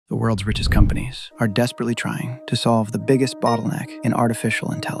The world's richest companies are desperately trying to solve the biggest bottleneck in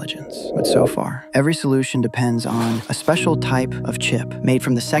artificial intelligence. But so far, every solution depends on a special type of chip made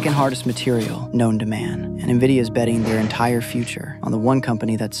from the second hardest material known to man. And Nvidia is betting their entire future on the one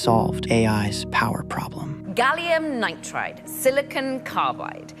company that solved AI's power problem. Gallium nitride, silicon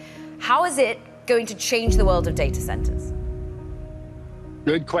carbide. How is it going to change the world of data centers?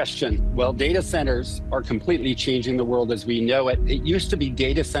 Good question. Well, data centers are completely changing the world as we know it. It used to be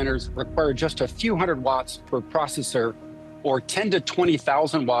data centers required just a few hundred watts per processor or 10 to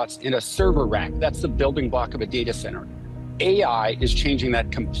 20,000 watts in a server rack. That's the building block of a data center. AI is changing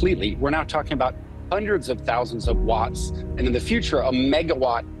that completely. We're now talking about hundreds of thousands of watts, and in the future, a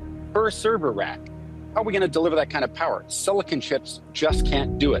megawatt per server rack. How are we going to deliver that kind of power? Silicon chips just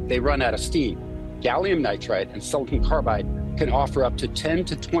can't do it. They run out of steam. Gallium nitride and silicon carbide can offer up to 10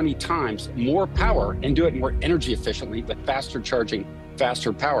 to 20 times more power and do it more energy efficiently with faster charging,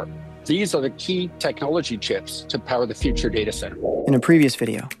 faster power. These are the key technology chips to power the future data center. In a previous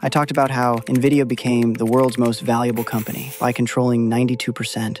video, I talked about how Nvidia became the world's most valuable company by controlling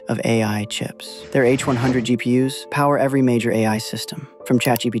 92% of AI chips. Their H100 GPUs power every major AI system, from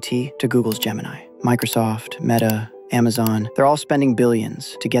ChatGPT to Google's Gemini. Microsoft, Meta, Amazon, they're all spending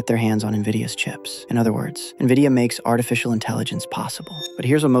billions to get their hands on Nvidia's chips. In other words, Nvidia makes artificial intelligence possible. But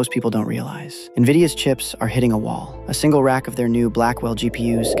here's what most people don't realize. Nvidia's chips are hitting a wall. A single rack of their new Blackwell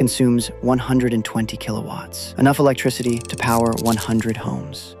GPUs consumes 120 kilowatts, enough electricity to power 100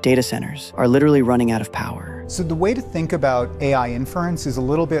 homes. Data centers are literally running out of power. So the way to think about AI inference is a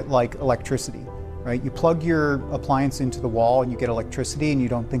little bit like electricity, right? You plug your appliance into the wall and you get electricity and you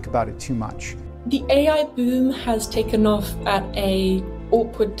don't think about it too much. The AI boom has taken off at an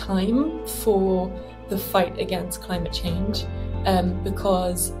awkward time for the fight against climate change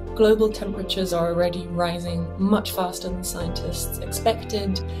because global temperatures are already rising much faster than scientists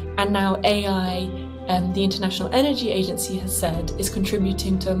expected, and now AI, the International Energy Agency has said, is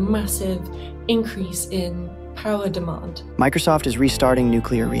contributing to a massive increase in power demand. Microsoft is restarting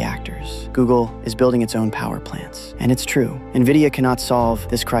nuclear reactors. Google is building its own power plants. And it's true, Nvidia cannot solve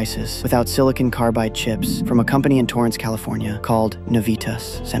this crisis without silicon carbide chips from a company in Torrance, California called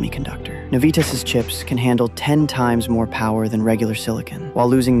Navitas Semiconductor. Navitas' chips can handle 10 times more power than regular silicon, while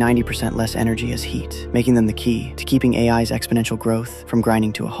losing 90% less energy as heat, making them the key to keeping AI's exponential growth from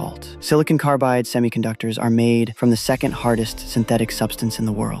grinding to a halt. Silicon carbide semiconductors are made from the second hardest synthetic substance in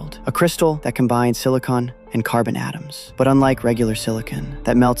the world, a crystal that combines silicon and carbon atoms. But unlike regular silicon,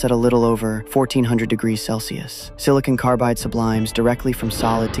 that melts at a little over 1400 degrees Celsius, silicon carbide sublimes directly from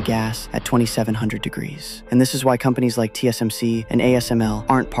solid to gas at 2700 degrees. And this is why companies like TSMC and ASML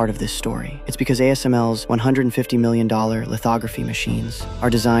aren't part of this story. It's because ASML's $150 million lithography machines are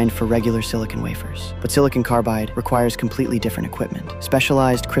designed for regular silicon wafers. But silicon carbide requires completely different equipment: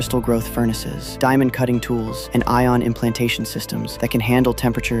 specialized crystal growth furnaces, diamond cutting tools, and ion implantation systems that can handle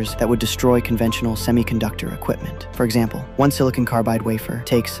temperatures that would destroy conventional semiconductor equipment. For example, one silicon carbide wafer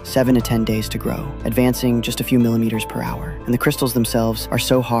takes 7 to 10 days to grow, advancing just a few millimeters per hour. And the crystals themselves are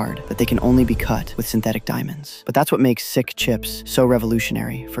so hard that they can only be cut with synthetic diamonds. But that's what makes SiC chips so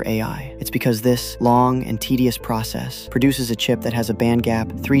revolutionary for AI. It's because this long and tedious process produces a chip that has a band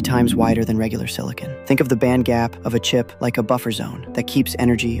gap 3 times wider than regular silicon. Think of the band gap of a chip like a buffer zone that keeps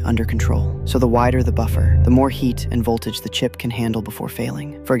energy under control. So the wider the buffer, the more heat and voltage the chip can handle before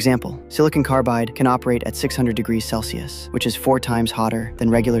failing. For example, silicon carbide can operate at 600 degrees Celsius, which is 4 times hotter than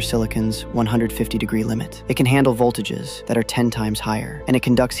regular silicon's 150 degree limit. It can handle voltages that are 10 times higher, and it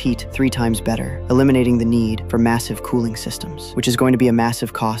conducts heat 3 times better, eliminating the need for massive cooling systems, which is going to be a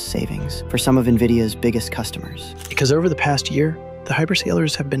massive cost savings for some of Nvidia's biggest customers. Because over the past year, the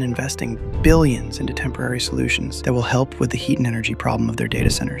hyperscalers have been investing billions into temporary solutions that will help with the heat and energy problem of their data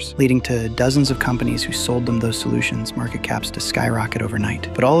centers, leading to dozens of companies who sold them those solutions, market caps to skyrocket overnight.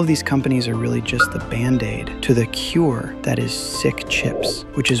 But all of these companies are really just the band-aid to the cure that is SiC chips,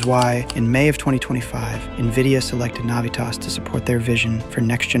 which is why in May of 2025, Nvidia selected Navitas to support their vision for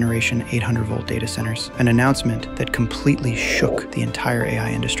next-generation 800-volt data centers, an announcement that completely shook the entire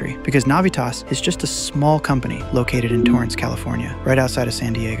AI industry. Because Navitas is just a small company located in Torrance, California, right outside of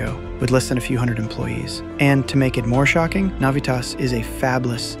San Diego, with less than a few hundred employees. And to make it more shocking, Navitas is a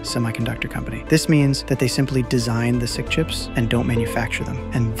fabless semiconductor company. This means that they simply design the SiC chips and don't manufacture them.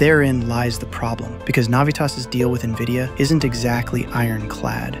 And therein lies the problem, because Navitas's deal with Nvidia isn't exactly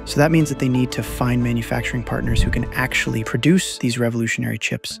ironclad. So that means that they need to find manufacturing partners who can actually produce these revolutionary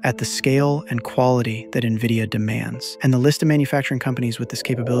chips at the scale and quality that Nvidia demands. And the list of manufacturing companies with this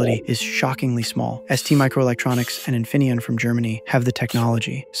capability is shockingly small. ST Microelectronics and Infineon from Germany have the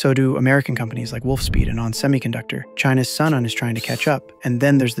technology. So do to American companies like Wolfspeed and On Semiconductor. China's Sunon is trying to catch up. And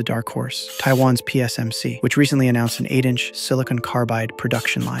then there's the dark horse, Taiwan's PSMC, which recently announced an 8-inch silicon carbide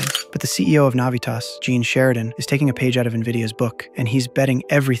production line. But the CEO of Navitas, Gene Sheridan, is taking a page out of Nvidia's book, and he's betting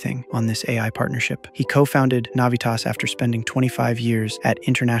everything on this AI partnership. He co-founded Navitas after spending 25 years at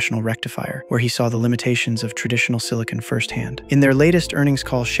International Rectifier, where he saw the limitations of traditional silicon firsthand. In their latest earnings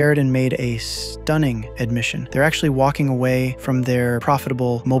call, Sheridan made a stunning admission. They're actually walking away from their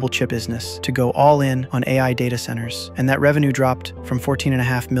profitable mobile chip business to go all in on AI data centers, and that revenue dropped from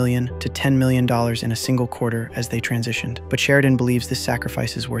 $14.5 million to $10 million in a single quarter as they transitioned. But Sheridan believes this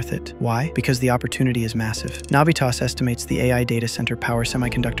sacrifice is worth it. Why? Because the opportunity is massive. Navitas estimates the AI data center power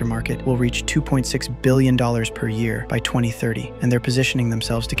semiconductor market will reach $2.6 billion per year by 2030, and they're positioning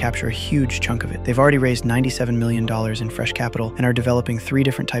themselves to capture a huge chunk of it. They've already raised $97 million in fresh capital and are developing 3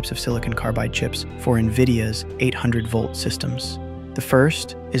 different types of silicon carbide chips for Nvidia's 800-volt systems. The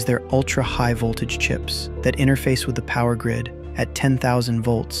first is their ultra-high voltage chips that interface with the power grid at 10,000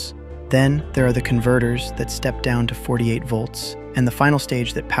 volts. Then there are the converters that step down to 48 volts, and the final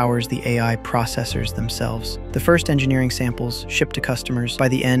stage that powers the AI processors themselves. The first engineering samples ship to customers by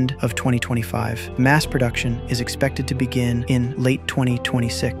the end of 2025. Mass production is expected to begin in late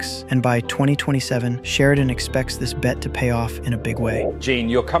 2026, and by 2027, Sheridan expects this bet to pay off in a big way. Gene,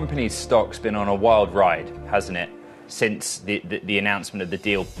 your company's stock's been on a wild ride, hasn't it? Since the announcement of the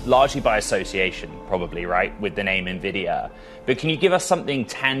deal, largely by association, probably, right, with the name Nvidia. But can you give us something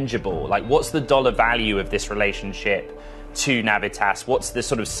tangible? Like, what's the dollar value of this relationship to Navitas? What's the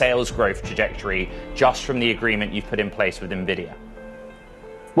sort of sales growth trajectory just from the agreement you've put in place with Nvidia?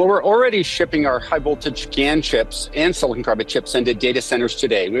 Well, we're already shipping our high voltage GaN chips and silicon carbide chips into data centers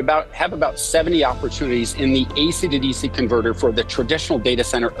today. We have about 70 opportunities in the AC to DC converter for the traditional data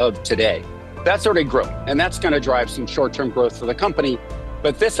center of today. That's already growing, and that's going to drive some short-term growth for the company.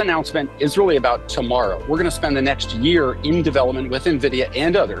 But this announcement is really about tomorrow. We're going to spend the next year in development with Nvidia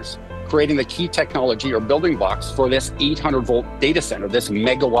and others, creating the key technology or building blocks for this 800-volt data center, this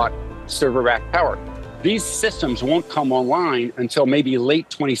megawatt server rack power. These systems won't come online until maybe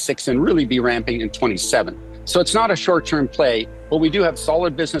late 26 and really be ramping in 27. So it's not a short-term play, but we do have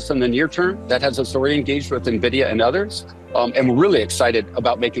solid business in the near term that has us already engaged with Nvidia and others. And we're really excited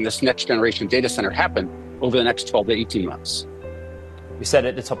about making this next generation data center happen over the next 12 to 18 months. We said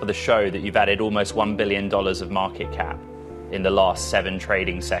at the top of the show that you've added almost $1 billion of market cap in the last 7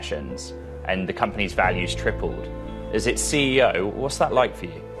 trading sessions, and the company's value's tripled. As its CEO, what's that like for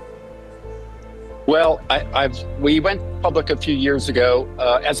you? Well, we went public a few years ago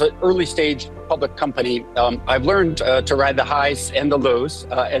as an early stage public company. I've learned to ride the highs and the lows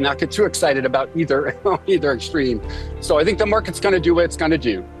and not get too excited about either extreme. So I think the market's going to do what it's going to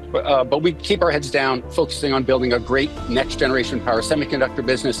do. But we keep our heads down, focusing on building a great next generation power semiconductor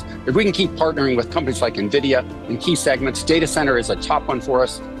business. If we can keep partnering with companies like Nvidia in key segments, data center is a top one for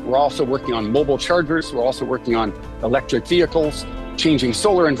us. We're also working on mobile chargers. We're also working on electric vehicles, changing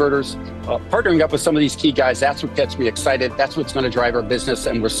solar inverters, partnering up with some of these key guys. That's what gets me excited. That's what's going to drive our business.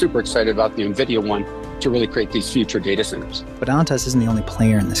 And we're super excited about the Nvidia one to really create these future data centers. But Navitas isn't the only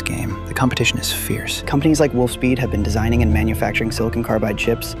player in this game. The competition is fierce. Companies like Wolfspeed have been designing and manufacturing silicon carbide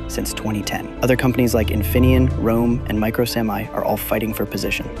chips since 2010. Other companies like Infineon, Rome, and Microsemi are all fighting for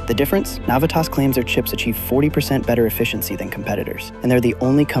position. The difference? Navitas claims their chips achieve 40% better efficiency than competitors, and they're the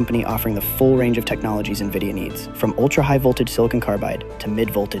only company offering the full range of technologies Nvidia needs, from ultra-high voltage silicon carbide to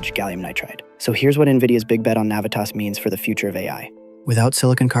mid-voltage gallium nitride. So here's what Nvidia's big bet on Navitas means for the future of AI. Without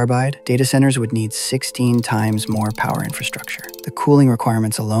silicon carbide, data centers would need 16 times more power infrastructure. The cooling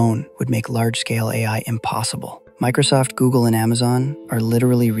requirements alone would make large-scale AI impossible. Microsoft, Google, and Amazon are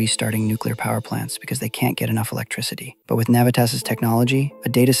literally restarting nuclear power plants because they can't get enough electricity. But with Navitas' technology, a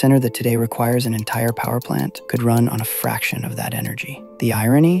data center that today requires an entire power plant could run on a fraction of that energy. The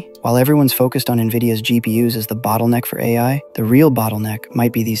irony? While everyone's focused on Nvidia's GPUs as the bottleneck for AI, the real bottleneck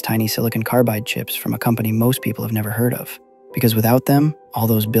might be these tiny silicon carbide chips from a company most people have never heard of. Because without them, all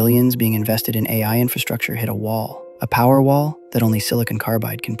those billions being invested in AI infrastructure hit a wall. A power wall that only silicon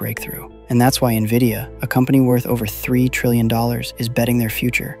carbide can break through. And that's why Nvidia, a company worth over $3 trillion, is betting their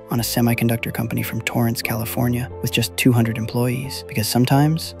future on a semiconductor company from Torrance, California, with just 200 employees. Because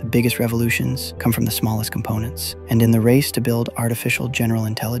sometimes the biggest revolutions come from the smallest components. And in the race to build artificial general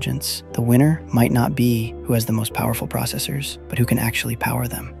intelligence, the winner might not be who has the most powerful processors, but who can actually power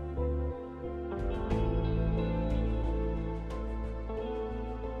them.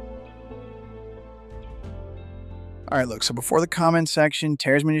 All right, look, so before the comment section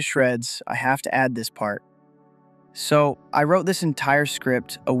tears me to shreds, I have to add this part. So I wrote this entire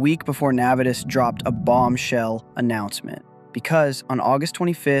script a week before Navitas dropped a bombshell announcement. Because on August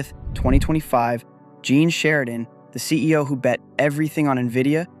 25th, 2025, Gene Sheridan, the CEO who bet everything on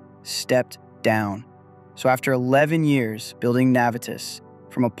Nvidia, stepped down. So after 11 years building Navitas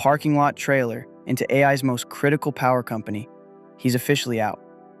from a parking lot trailer into AI's most critical power company, he's officially out.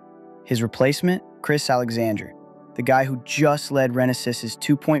 His replacement, Chris Alexander, the guy who just led Renesas's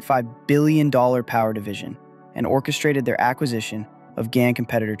 $2.5 billion power division and orchestrated their acquisition of GaN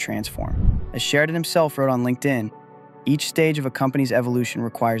competitor Transform. As Sheridan himself wrote on LinkedIn, each stage of a company's evolution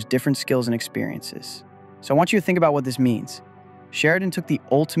requires different skills and experiences. So I want you to think about what this means. Sheridan took the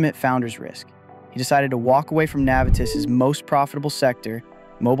ultimate founder's risk. He decided to walk away from Navitas' most profitable sector,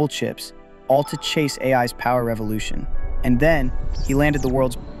 mobile chips, all to chase AI's power revolution. And then he landed the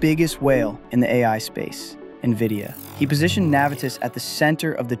world's biggest whale in the AI space, Nvidia. He positioned Navitas at the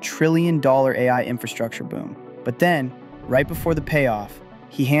center of the trillion-dollar AI infrastructure boom. But then, right before the payoff,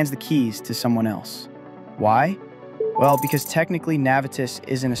 he hands the keys to someone else. Why? Well, because technically Navitas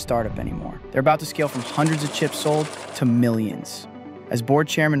isn't a startup anymore. They're about to scale from hundreds of chips sold to millions. As board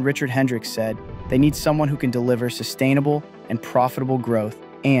chairman Richard Hendricks said, they need someone who can deliver sustainable and profitable growth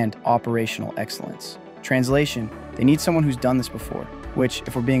and operational excellence. Translation, they need someone who's done this before, which,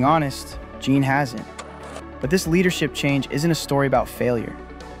 if we're being honest, Gene hasn't. But this leadership change isn't a story about failure.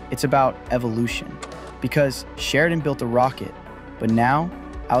 It's about evolution. Because Sheridan built a rocket, but now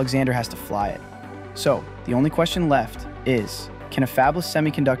Alexander has to fly it. So, the only question left is, can a fabless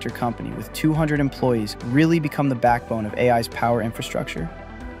semiconductor company with 200 employees really become the backbone of AI's power infrastructure?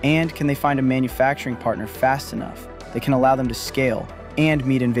 And can they find a manufacturing partner fast enough that can allow them to scale and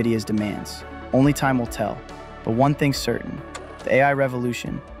meet Nvidia's demands? Only time will tell. But one thing's certain, the AI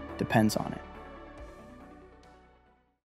revolution depends on it.